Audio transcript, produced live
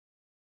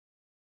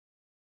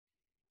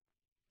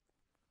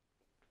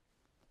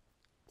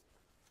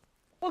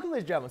Welcome,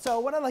 ladies and gentlemen. So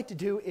what I'd like to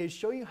do is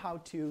show you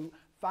how to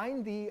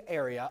find the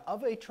area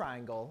of a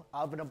triangle,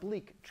 of an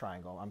oblique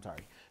triangle, I'm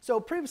sorry. So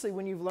previously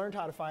when you've learned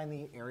how to find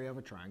the area of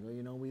a triangle,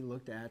 we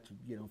looked at,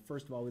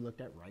 first of all we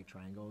looked at right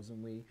triangles,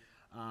 and we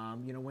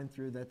went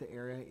through that the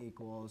area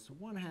equals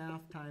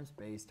 1/2 times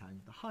base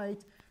times the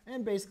height,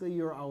 and basically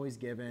you're always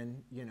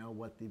given,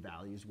 what the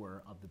values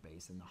were of the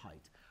base and the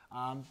height.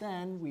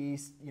 Then we,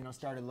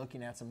 started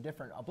looking at some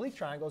different oblique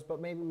triangles,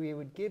 but maybe we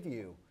would give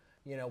you,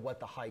 what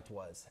the height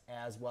was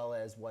as well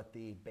as what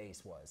the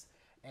base was.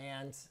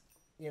 And,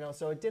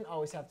 so it didn't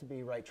always have to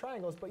be right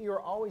triangles, but you were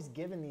always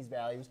given these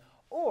values.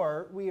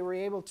 Or we were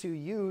able to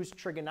use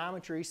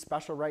trigonometry,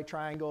 special right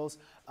triangles,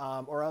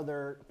 or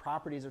other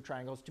properties of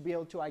triangles to be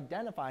able to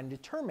identify and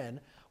determine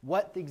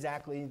what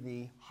exactly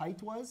the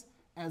height was,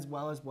 as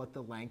well as what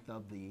the length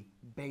of the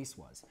base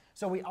was.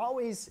 So we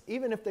always,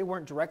 even if they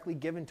weren't directly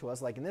given to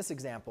us, like in this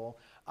example,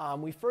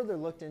 we further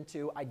looked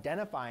into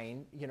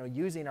identifying,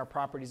 using our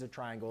properties of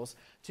triangles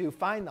to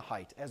find the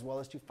height as well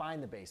as to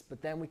find the base.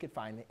 But then we could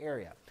find the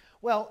area.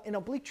 Well, in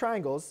oblique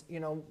triangles,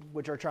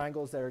 which are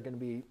triangles that are going to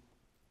be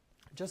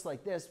just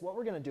like this, what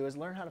we're going to do is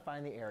learn how to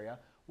find the area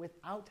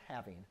without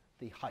having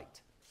the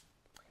height.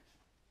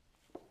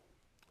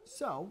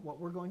 So what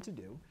we're going to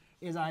do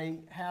is I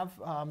have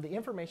the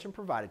information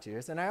provided to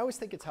us, and I always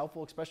think it's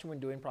helpful, especially when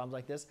doing problems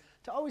like this,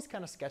 to always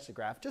kind of sketch the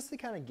graph just to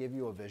kind of give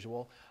you a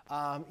visual.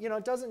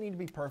 It doesn't need to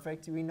be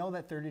perfect. We know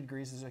that 30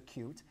 degrees is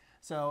acute,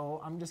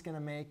 so I'm just going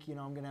to make,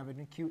 I'm going to have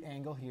an acute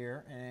angle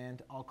here,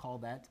 and I'll call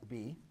that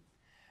B.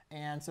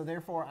 And so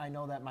therefore I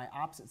know that my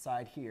opposite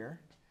side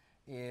here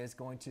is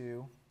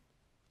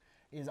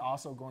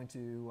also going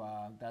to,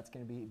 that's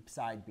going to be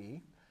side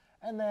B.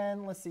 And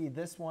then let's see,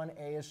 this one,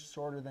 A is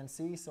shorter than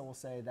C, so we'll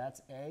say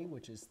that's A,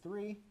 which is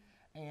 3,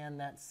 and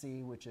that's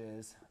C, which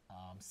is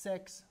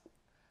 6,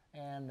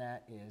 and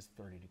that is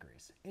 30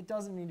 degrees. It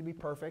doesn't need to be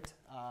perfect,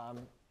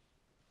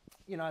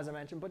 as I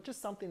mentioned, but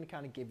just something to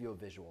kind of give you a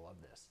visual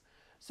of this.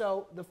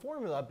 So the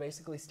formula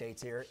basically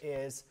states here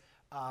is,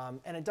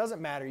 and it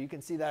doesn't matter, you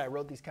can see that I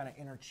wrote these kind of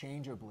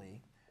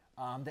interchangeably.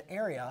 The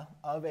area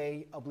of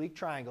a oblique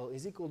triangle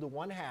is equal to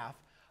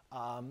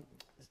 1/2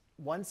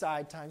 one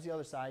side times the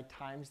other side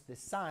times the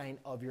sine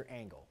of your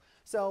angle.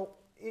 So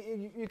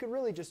you could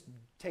really just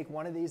take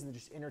one of these and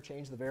just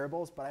interchange the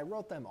variables, but I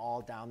wrote them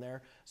all down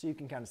there so you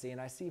can kind of see.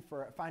 And I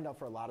find out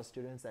for a lot of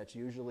students that's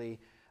usually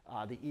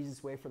the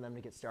easiest way for them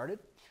to get started.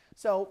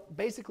 So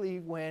basically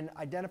when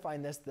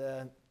identifying this,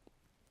 the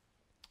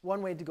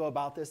one way to go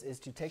about this is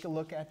to take a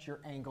look at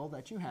your angle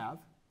that you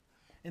have.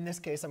 In this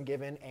case, I'm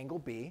given angle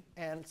B,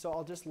 and so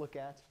I'll just look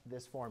at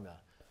this formula.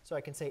 So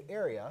I can say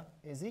area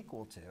is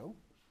equal to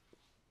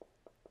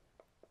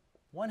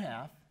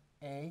 1/2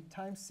 A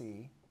times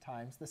C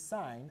times the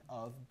sine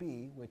of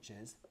B, which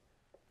is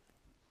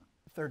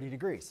 30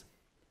 degrees.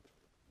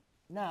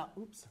 Now,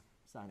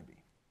 sine of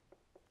B.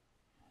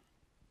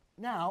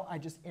 Now I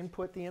just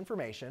input the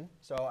information.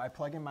 So I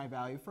plug in my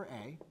value for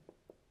A,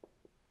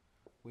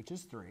 which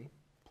is 3,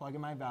 plug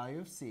in my value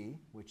of C,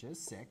 which is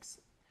 6,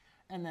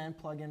 and then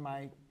plug in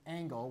my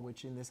angle,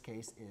 which in this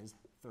case is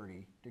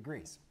 30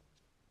 degrees.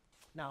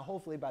 Now,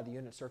 hopefully by the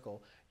unit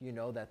circle, you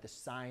know that the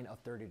sine of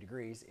 30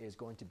 degrees is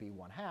going to be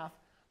 1/2,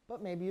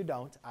 but maybe you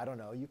don't. I don't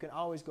know. You can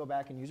always go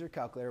back and use your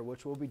calculator,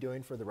 which we'll be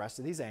doing for the rest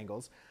of these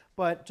angles.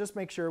 But just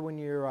make sure when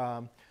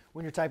you're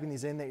typing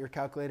these in that your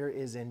calculator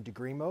is in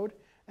degree mode,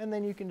 and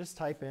then you can just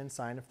type in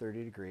sine of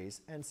 30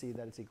 degrees and see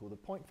that it's equal to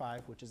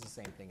 0.5, which is the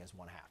same thing as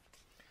 1/2.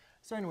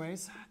 So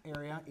anyways,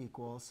 area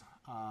equals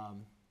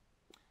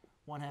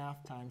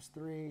 1/2 times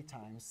 3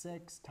 times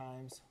 6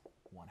 times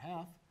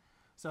 1/2.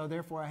 So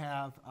therefore I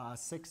have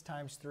 6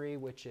 times 3,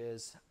 which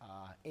is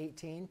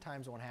 18,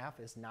 times 1/2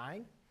 is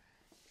 9.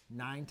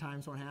 9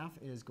 times 1/2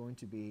 is going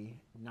to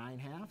be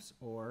 9/2,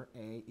 or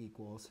A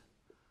equals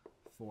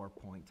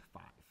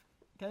 4.5.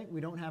 Okay, we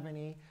don't have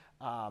any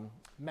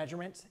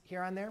measurements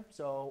here on there,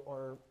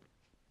 or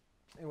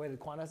any way to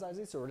quantize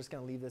these, so we're just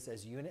going to leave this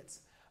as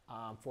units.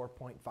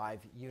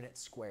 4.5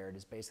 units squared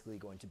is basically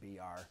going to be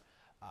our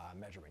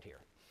measurement here,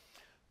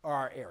 or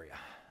our area.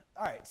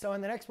 All right, so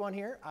in the next one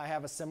here, I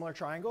have a similar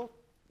triangle.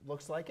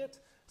 Looks like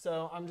it.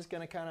 So I'm just going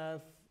to kind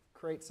of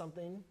create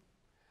something.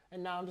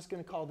 And now I'm just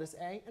going to call this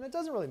A. And it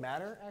doesn't really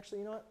matter. Actually,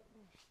 you know what?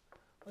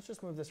 Let's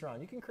just move this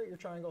around. You can create your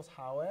triangles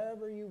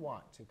however you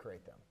want to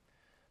create them.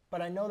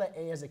 But I know that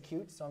A is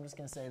acute, so I'm just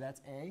going to say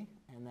that's A,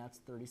 and that's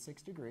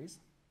 36 degrees.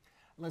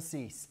 Let's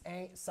see.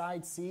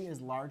 Side C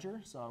is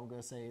larger, so I'm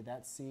going to say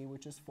that's C,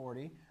 which is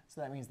 40. So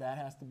that means that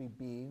has to be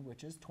B,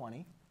 which is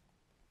 20.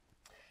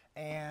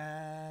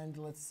 And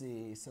let's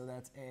see, so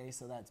that's A,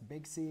 so that's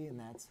big C, and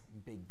that's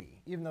big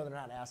B. Even though they're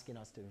not asking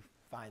us to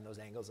find those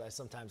angles,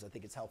 sometimes I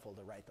think it's helpful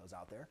to write those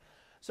out there.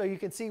 So you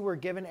can see we're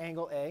given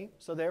angle A,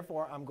 so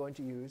therefore I'm going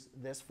to use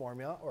this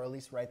formula, or at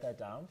least write that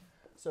down.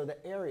 So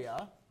the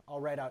area, I'll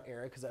write out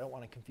area because I don't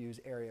want to confuse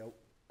area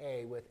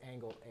A with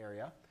angle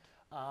area,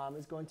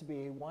 is going to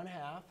be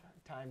 1/2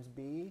 times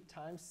B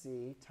times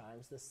C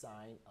times the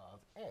sine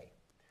of A.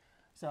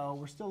 So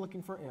we're still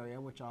looking for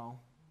area, which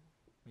I'll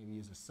maybe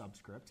use a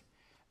subscript.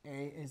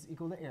 A is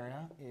equal to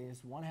area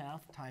is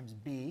 1/2 times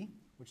B,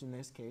 which in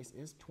this case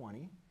is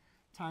 20,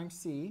 times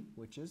C,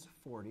 which is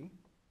 40,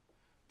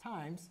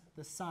 times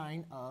the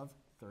sine of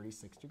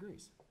 36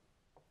 degrees.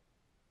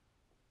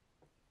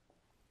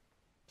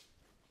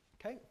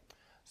 Okay,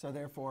 so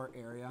therefore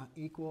area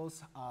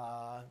equals,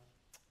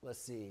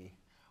 let's see,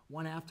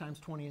 1/2 times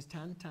 20 is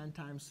 10. 10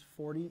 times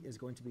 40 is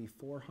going to be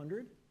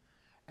 400.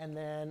 And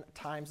then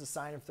times the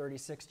sine of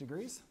 36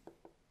 degrees.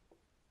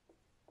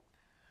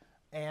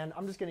 And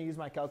I'm just going to use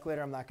my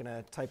calculator. I'm not going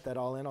to type that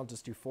all in. I'll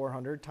just do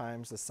 400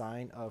 times the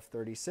sine of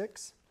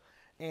 36.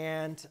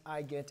 And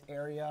I get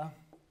area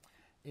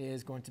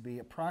is going to be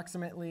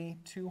approximately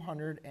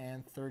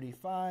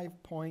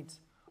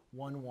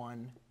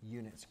 235.11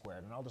 units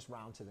squared. And I'll just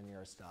round to the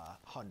nearest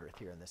hundredth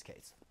here in this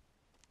case.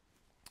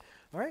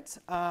 All right,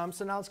 so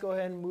now let's go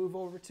ahead and move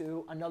over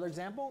to another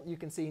example. You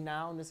can see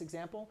now in this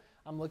example,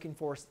 I'm looking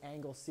for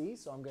angle C,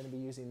 so I'm going to be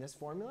using this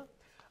formula.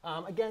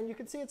 Again, you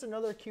can see it's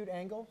another acute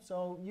angle,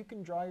 so you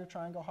can draw your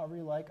triangle however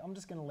you like. I'm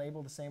just going to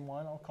label the same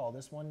one. I'll call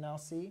this one now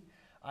C.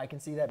 I can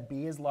see that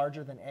B is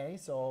larger than A,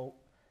 so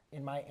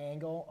in my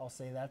angle, I'll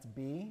say that's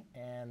B,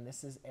 and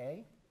this is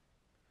A.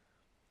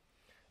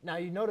 Now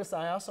you notice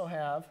I also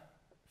have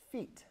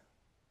feet,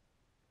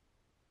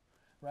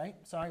 right?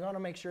 So I want to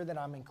make sure that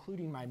I'm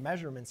including my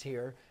measurements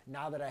here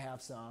now that I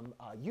have some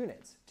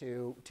units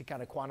to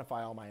kind of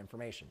quantify all my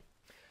information.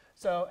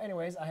 So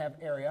anyways, I have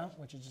area,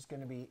 which is just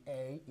going to be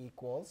A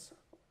equals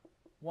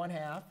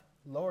 1/2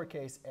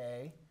 lowercase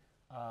a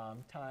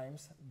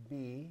times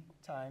B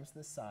times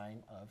the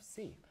sine of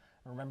C.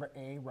 Remember,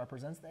 A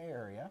represents the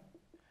area.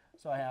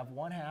 So I have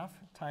 1/2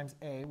 times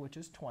A, which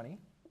is 20,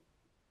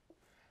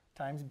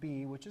 times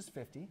B, which is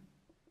 50,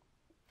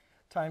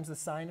 times the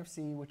sine of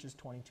C, which is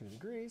 22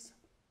 degrees.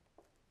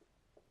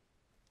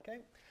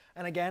 Okay?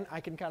 And again,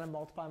 I can kind of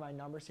multiply my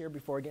numbers here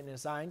before getting to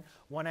sine.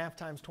 1/2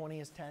 times 20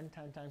 is 10.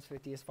 10 times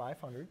 50 is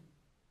 500.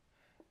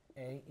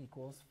 A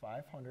equals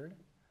 500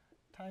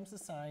 times the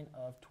sine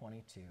of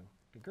 22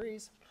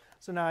 degrees.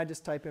 So now I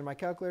just type in my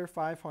calculator,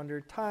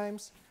 500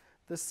 times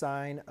the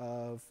sine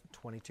of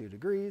 22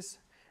 degrees.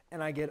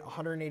 And I get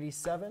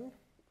 187,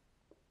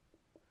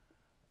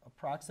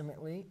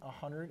 approximately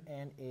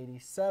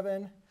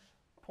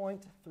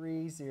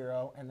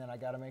 187.30. And then I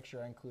got to make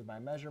sure I include my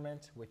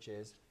measurement, which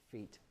is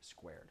feet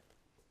squared.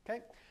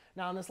 Okay.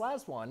 Now on this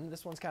last one,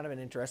 this one's kind of an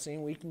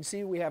interesting. We can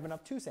see we have an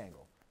obtuse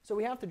angle. So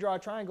we have to draw a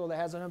triangle that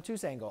has an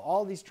obtuse angle.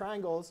 All these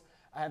triangles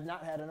have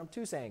not had an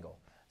obtuse angle.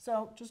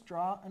 So just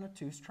draw an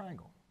obtuse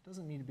triangle.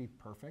 Doesn't need to be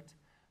perfect.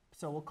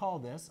 So we'll call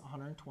this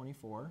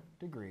 124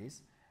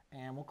 degrees,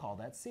 and we'll call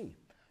that C.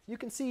 You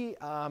can see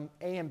A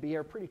and B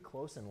are pretty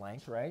close in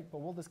length, right? But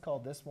we'll just call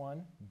this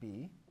one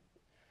B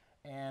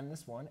and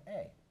this one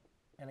A.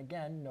 And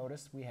again,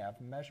 notice we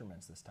have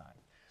measurements this time.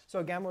 So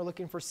again, we're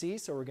looking for C,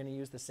 so we're going to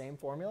use the same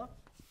formula.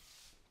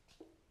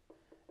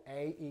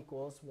 A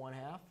equals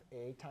 1/2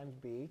 A times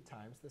B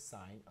times the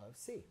sine of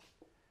C.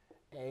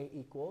 A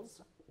equals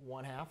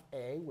 1/2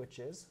 A, which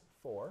is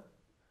 4,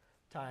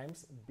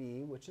 times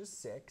B, which is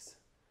 6,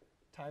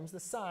 times the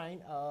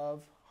sine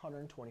of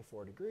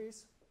 124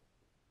 degrees.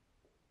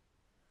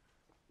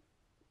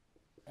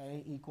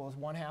 A equals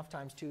 1/2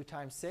 times 2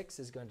 times 6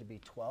 is going to be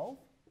 12.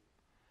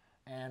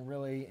 And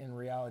really, in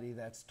reality,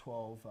 that's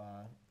 12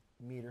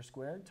 meters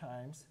squared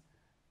times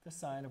the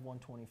sine of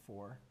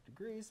 124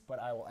 degrees. But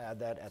I will add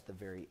that at the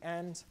very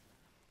end.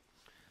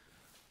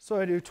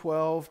 So I do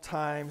 12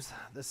 times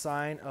the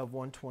sine of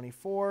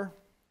 124.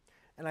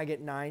 And I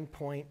get 9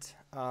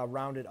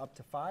 rounded up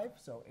to 5.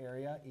 So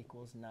area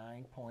equals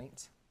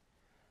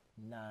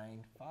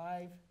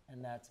 9.95.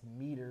 And that's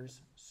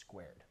meters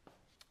squared.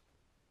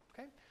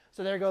 Okay?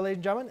 So there you go, ladies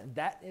and gentlemen.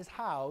 That is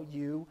how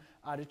you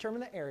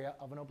determine the area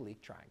of an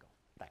oblique triangle.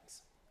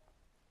 Thanks.